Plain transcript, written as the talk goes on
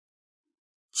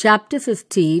Chapter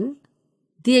 15.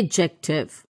 The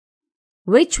adjective.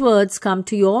 Which words come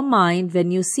to your mind when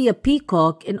you see a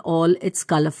peacock in all its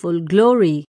colorful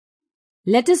glory?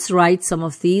 Let us write some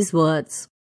of these words.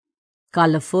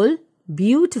 Colorful,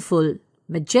 beautiful,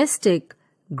 majestic,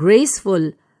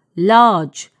 graceful,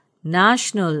 large,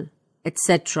 national,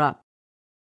 etc.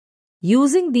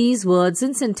 Using these words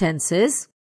in sentences,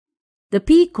 the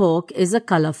peacock is a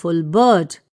colorful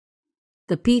bird.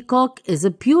 The peacock is a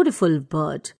beautiful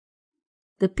bird.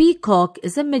 The peacock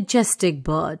is a majestic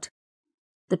bird.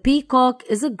 The peacock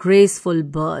is a graceful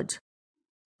bird.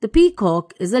 The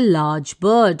peacock is a large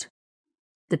bird.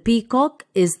 The peacock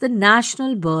is the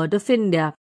national bird of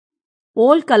India.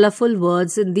 All colorful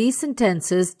words in these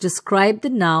sentences describe the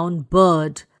noun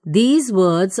bird. These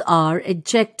words are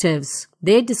adjectives.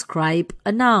 They describe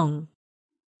a noun.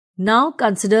 Now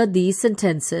consider these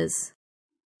sentences.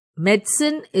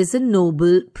 Medicine is a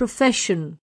noble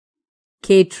profession.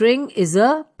 Catering is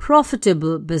a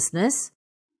profitable business.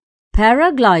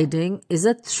 Paragliding is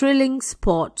a thrilling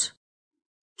sport.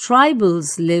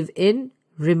 Tribals live in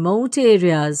remote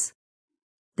areas.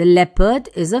 The leopard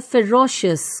is a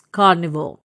ferocious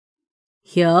carnivore.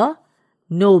 Here,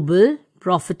 noble,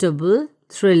 profitable,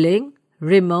 thrilling,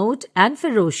 remote and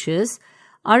ferocious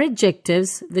are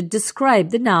adjectives which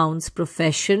describe the nouns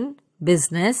profession,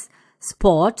 business,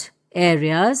 sport,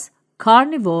 areas,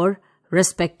 carnivore,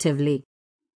 respectively.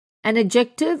 An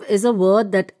adjective is a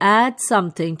word that adds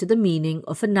something to the meaning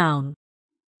of a noun.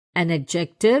 An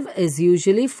adjective is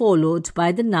usually followed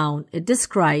by the noun it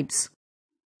describes.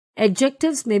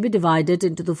 Adjectives may be divided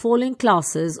into the following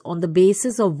classes on the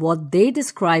basis of what they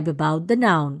describe about the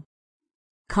noun.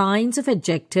 Kinds of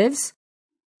adjectives.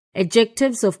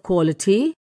 Adjectives of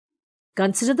quality.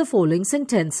 Consider the following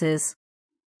sentences.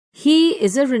 He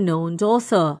is a renowned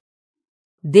author.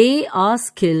 They are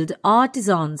skilled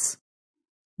artisans.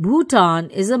 Bhutan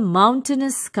is a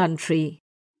mountainous country.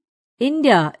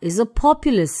 India is a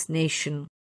populous nation.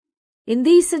 In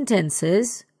these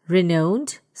sentences,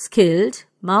 renowned, skilled,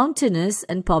 mountainous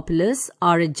and populous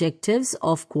are adjectives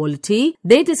of quality.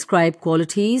 They describe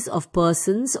qualities of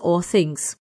persons or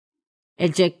things.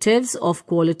 Adjectives of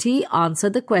quality answer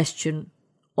the question,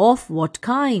 of what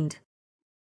kind?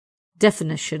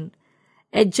 Definition.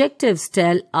 Adjectives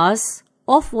tell us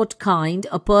of what kind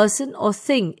a person or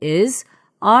thing is,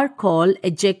 are called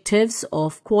adjectives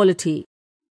of quality.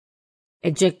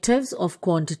 Adjectives of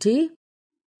quantity.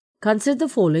 Consider the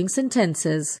following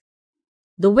sentences.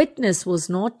 The witness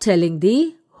was not telling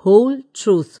the whole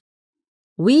truth.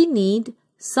 We need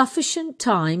sufficient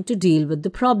time to deal with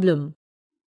the problem.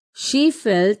 She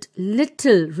felt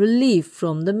little relief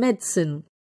from the medicine.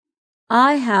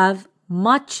 I have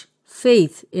much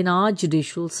faith in our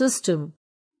judicial system.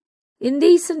 In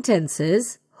these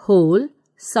sentences, whole,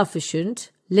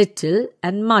 sufficient, little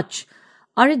and much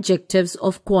are adjectives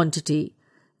of quantity.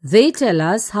 They tell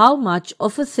us how much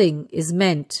of a thing is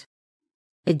meant.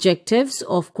 Adjectives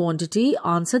of quantity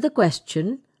answer the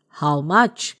question, how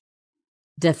much?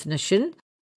 Definition.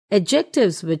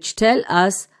 Adjectives which tell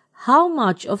us how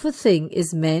much of a thing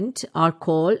is meant are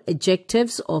called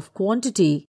adjectives of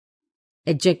quantity.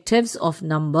 Adjectives of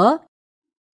number.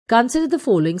 Consider the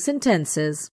following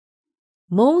sentences.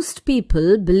 Most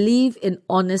people believe in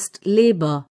honest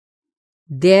labor.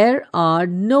 There are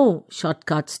no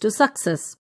shortcuts to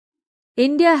success.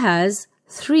 India has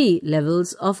 3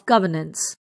 levels of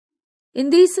governance. In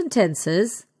these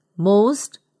sentences,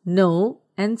 most, no,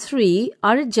 and 3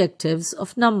 are adjectives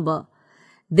of number.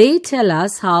 They tell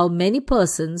us how many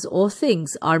persons or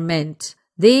things are meant.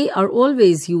 They are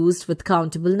always used with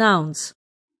countable nouns.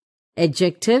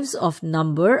 Adjectives of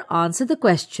number answer the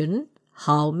question,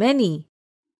 how many?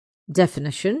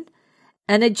 Definition.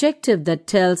 An adjective that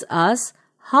tells us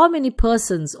how many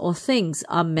persons or things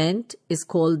are meant is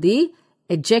called the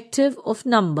adjective of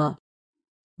number.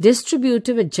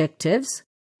 Distributive adjectives.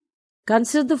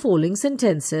 Consider the following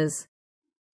sentences.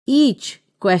 Each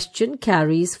question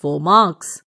carries 4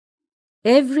 marks.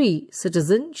 Every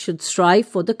citizen should strive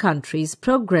for the country's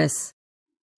progress.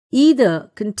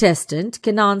 Either contestant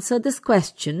can answer this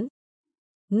question.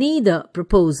 Neither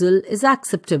proposal is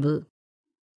acceptable.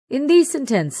 In these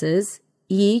sentences,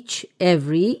 each,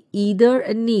 every, either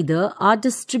and neither are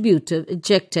distributive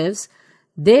adjectives.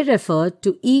 They refer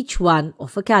to each one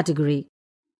of a category.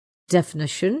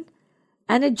 Definition.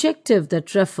 An adjective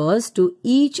that refers to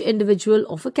each individual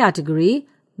of a category,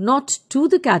 not to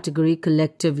the category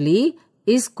collectively,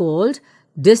 is called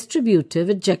distributive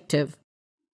adjective.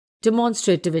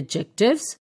 Demonstrative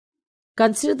adjectives.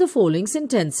 Consider the following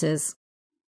sentences.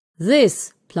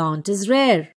 This plant is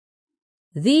rare.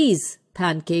 These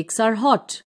pancakes are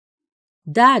hot.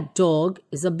 That dog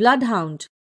is a bloodhound.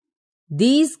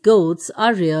 These goats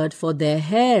are reared for their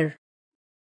hair.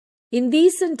 In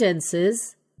these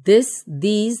sentences, this,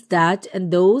 these, that,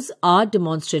 and those are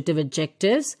demonstrative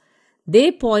adjectives.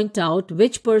 They point out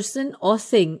which person or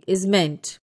thing is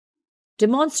meant.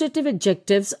 Demonstrative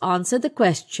adjectives answer the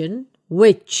question,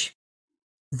 which.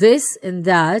 This and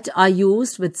that are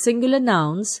used with singular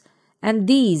nouns, and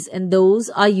these and those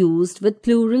are used with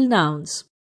plural nouns.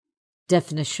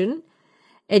 Definition: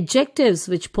 adjectives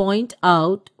which point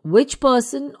out which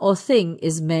person or thing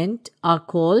is meant are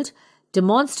called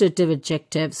demonstrative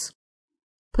adjectives.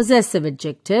 Possessive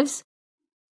adjectives.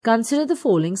 Consider the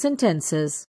following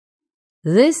sentences.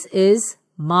 This is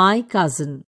my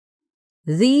cousin.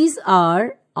 These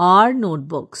are our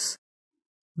notebooks.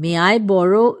 May I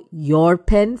borrow your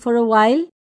pen for a while?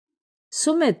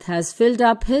 Sumit has filled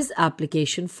up his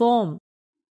application form.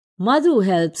 Madhu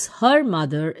helps her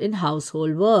mother in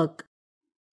household work.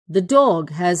 The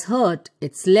dog has hurt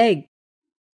its leg.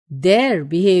 Their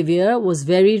behavior was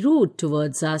very rude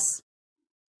towards us.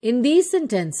 In these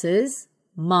sentences,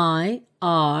 my,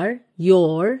 our,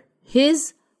 your,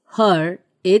 his, her,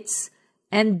 its,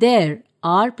 and their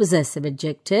are possessive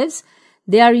adjectives.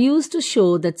 They are used to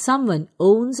show that someone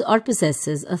owns or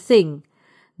possesses a thing.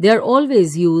 They are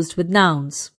always used with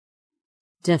nouns.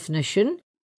 Definition: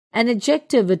 an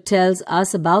adjective which tells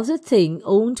us about a thing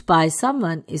owned by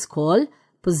someone is called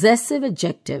possessive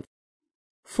adjective.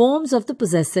 Forms of the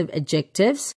possessive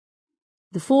adjectives.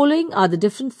 The following are the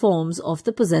different forms of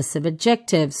the possessive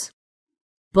adjectives.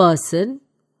 Person,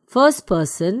 first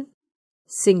person,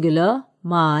 singular,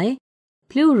 my,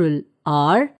 plural,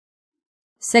 our.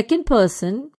 Second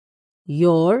person,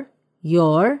 your,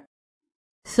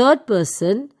 third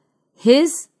person,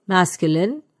 his,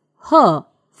 masculine, her,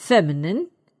 feminine,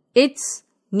 its,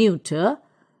 neuter,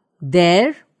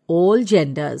 their, all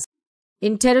genders.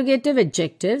 Interrogative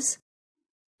adjectives.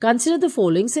 Consider the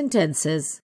following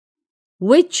sentences.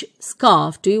 Which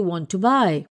scarf do you want to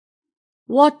buy?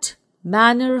 What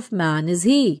manner of man is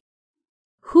he?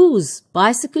 Whose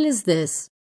bicycle is this?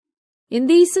 In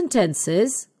these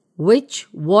sentences, which,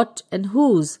 what, and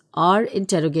whose are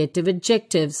interrogative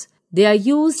adjectives. They are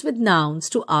used with nouns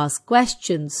to ask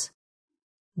questions.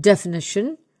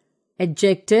 Definition: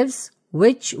 adjectives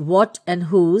which, what, and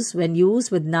whose, when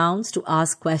used with nouns to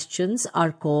ask questions,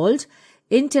 are called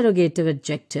interrogative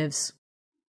adjectives.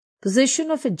 Position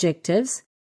of adjectives.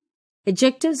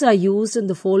 Adjectives are used in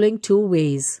the following two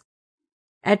ways.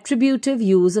 Attributive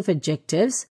use of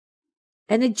adjectives.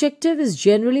 An adjective is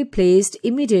generally placed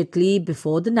immediately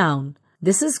before the noun.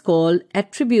 This is called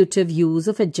attributive use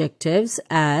of adjectives,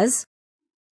 as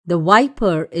the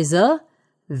viper is a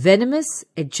venomous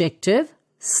adjective,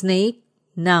 snake,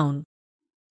 noun.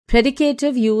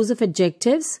 Predicative use of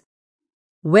adjectives.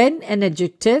 When an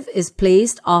adjective is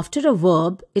placed after a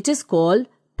verb, it is called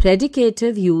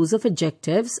predicative use of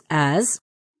adjectives, as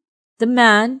the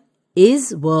man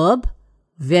is verb,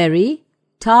 very,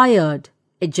 tired,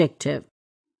 adjective.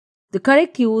 The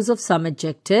correct use of some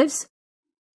adjectives.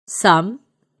 Some,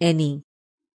 any.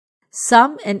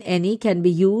 Some and any can be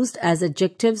used as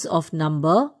adjectives of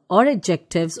number or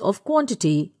adjectives of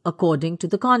quantity according to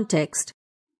the context.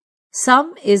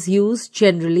 Some is used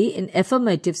generally in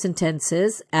affirmative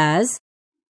sentences, as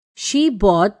she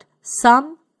bought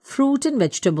some fruit and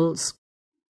vegetables.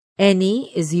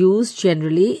 Any is used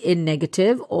generally in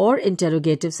negative or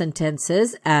interrogative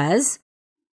sentences, as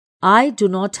I do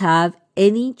not have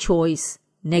any choice,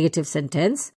 negative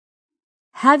sentence.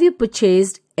 Have you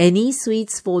purchased any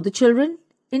sweets for the children?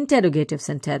 Interrogative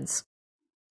sentence.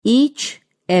 Each,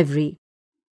 every.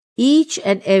 Each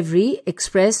and every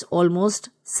express almost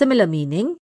similar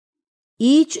meaning.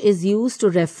 Each is used to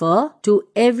refer to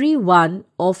every one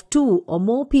of two or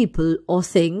more people or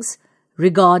things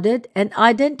regarded and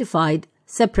identified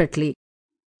separately.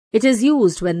 It is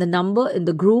used when the number in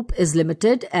the group is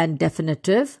limited and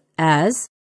definitive, as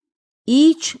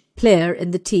each player in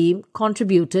the team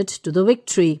contributed to the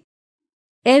victory.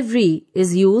 Every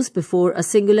is used before a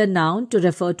singular noun to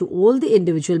refer to all the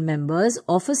individual members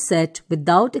of a set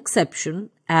without exception,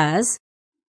 as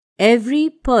every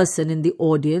person in the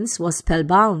audience was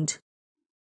spellbound.